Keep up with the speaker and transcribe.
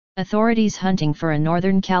Authorities hunting for a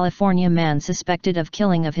Northern California man suspected of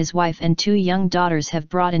killing of his wife and 2 young daughters have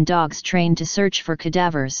brought in dogs trained to search for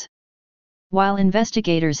cadavers. While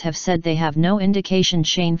investigators have said they have no indication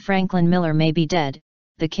Shane Franklin Miller may be dead,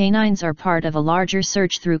 the canines are part of a larger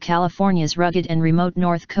search through California's rugged and remote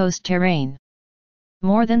North Coast terrain.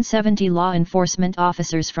 More than 70 law enforcement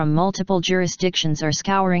officers from multiple jurisdictions are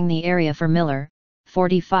scouring the area for Miller,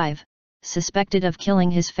 45, suspected of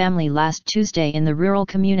killing his family last Tuesday in the rural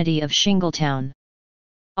community of Shingletown.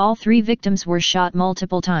 All 3 victims were shot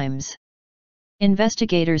multiple times.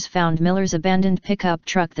 Investigators found Miller's abandoned pickup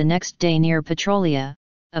truck the next day near Petrolia,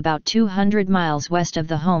 about 200 miles west of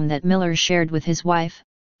the home that Miller shared with his wife,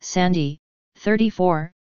 Sandy,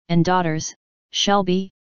 34, and daughters,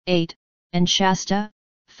 Shelby, 8, and Shasta,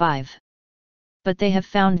 5. But they have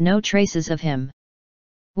found no traces of him.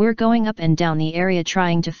 "We're going up and down the area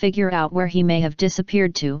trying to figure out where he may have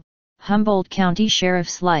disappeared to," Humboldt County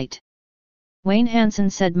Sheriff's Light Wayne Hansen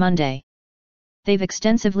said Monday. "They've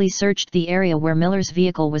extensively searched the area where Miller's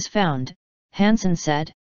vehicle was found," Hansen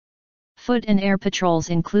said. "Foot and air patrols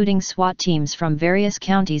including SWAT teams from various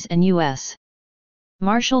counties and U.S.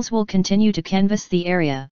 Marshals will continue to canvass the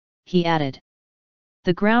area," he added.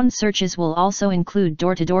 "The ground searches will also include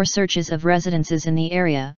door-to-door searches of residences in the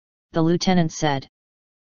area," the lieutenant said.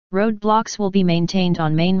 "Roadblocks will be maintained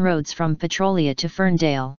on main roads from Petrolia to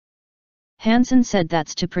Ferndale." Hansen said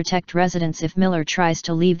that's to protect residents if Miller tries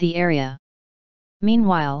to leave the area.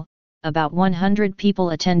 Meanwhile, about 100 people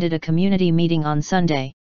attended a community meeting on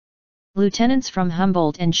Sunday. Lieutenants from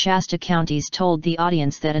Humboldt and Shasta counties told the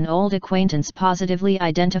audience that an old acquaintance positively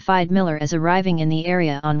identified Miller as arriving in the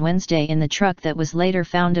area on Wednesday in the truck that was later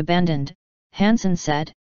found abandoned, Hansen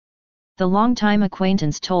said. The longtime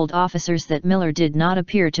acquaintance told officers that Miller did not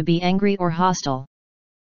appear to be angry or hostile.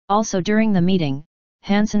 Also during the meeting,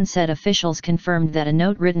 Hansen said officials confirmed that a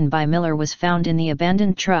note written by Miller was found in the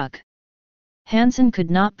abandoned truck. Hansen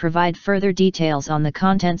could not provide further details on the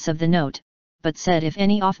contents of the note, but said if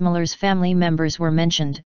any of Miller's family members were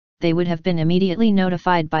mentioned, they would have been immediately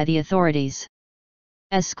notified by the authorities.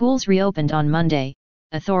 As schools reopened on Monday,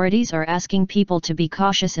 authorities are asking people to be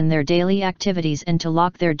cautious in their daily activities and to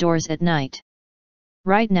lock their doors at night.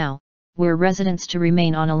 "Right now, we're residents to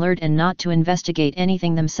remain on alert and not to investigate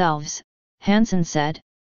anything themselves," Hansen said.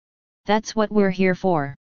 "That's what we're here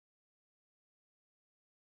for."